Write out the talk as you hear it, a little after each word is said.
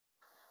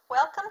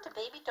Welcome to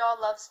Baby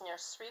Doll Love's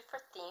Nursery for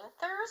Theme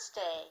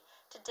Thursday.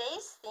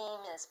 Today's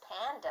theme is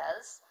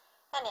pandas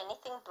and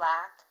anything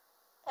black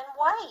and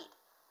white.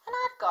 And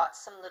I've got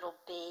some little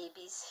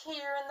babies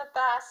here in the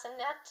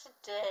bassinet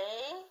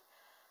today.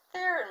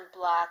 They're in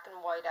black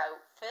and white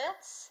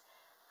outfits.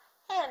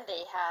 And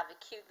they have a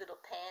cute little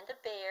panda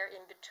bear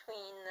in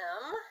between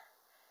them.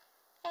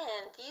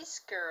 And these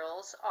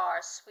girls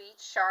are sweet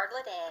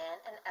Charlotte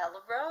Ann and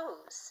Ella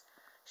Rose.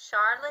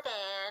 Charlotte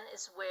Ann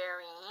is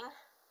wearing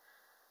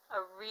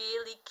a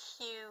really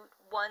cute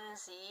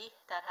onesie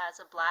that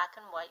has a black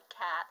and white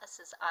cat that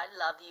says I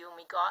love you, and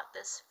we got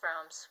this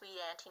from sweet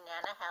Auntie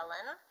Nana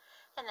Helen.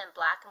 And then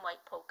black and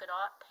white polka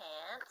dot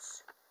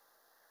pants,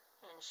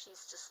 and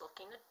she's just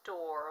looking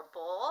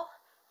adorable.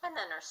 And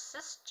then her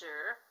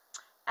sister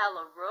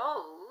Ella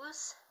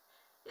Rose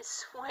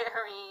is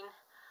wearing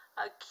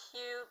a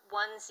cute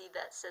onesie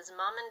that says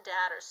Mom and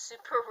Dad are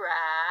super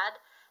rad,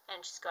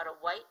 and she's got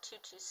a white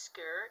tutu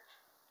skirt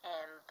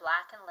and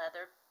black and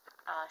leather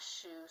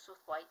shoes with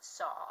white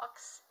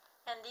socks.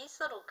 And these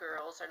little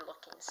girls are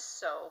looking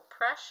so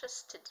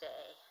precious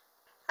today.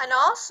 And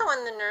also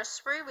in the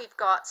nursery we've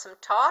got some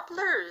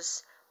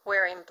toddlers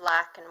wearing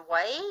black and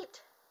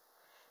white.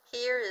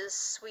 Here is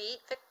sweet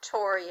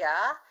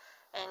Victoria,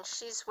 and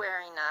she's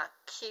wearing a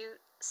cute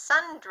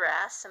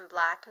sundress in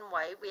black and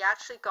white. We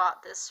actually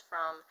got this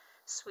from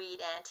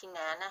sweet Auntie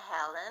Nana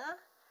Helen.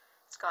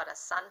 It's got a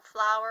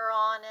sunflower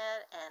on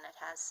it, and it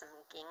has some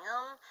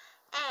gingham.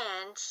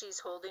 And she's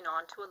holding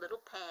on to a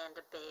little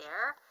panda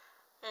bear,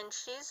 and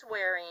she's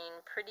wearing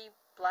pretty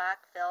black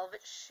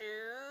velvet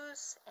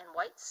shoes and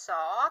white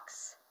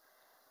socks.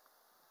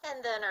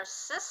 And then her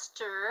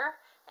sister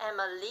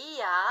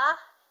Emilia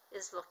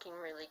is looking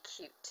really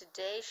cute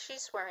today.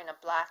 She's wearing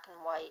a black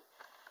and white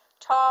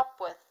top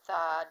with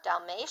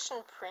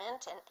Dalmatian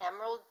print and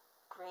emerald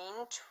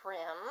green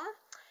trim,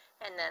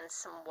 and then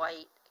some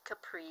white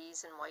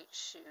capris and white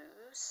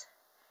shoes.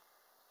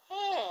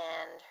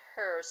 And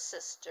her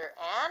sister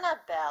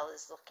Annabelle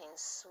is looking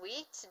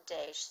sweet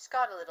today. She's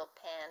got a little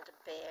panda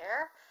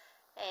bear,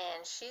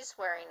 and she's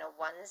wearing a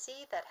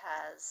onesie that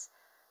has,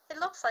 it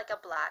looks like a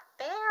black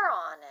bear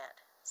on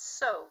it.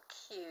 So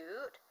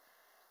cute.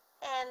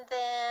 And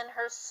then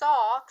her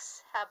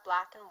socks have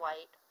black and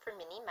white for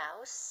Minnie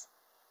Mouse,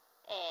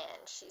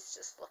 and she's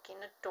just looking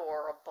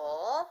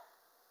adorable.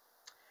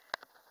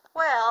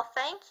 Well,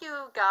 thank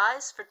you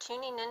guys for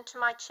tuning into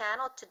my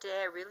channel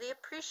today. I really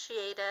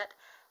appreciate it.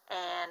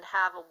 And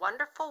have a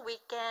wonderful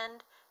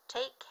weekend.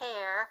 Take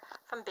care.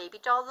 From Baby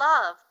Doll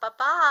Love.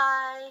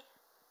 Bye-bye.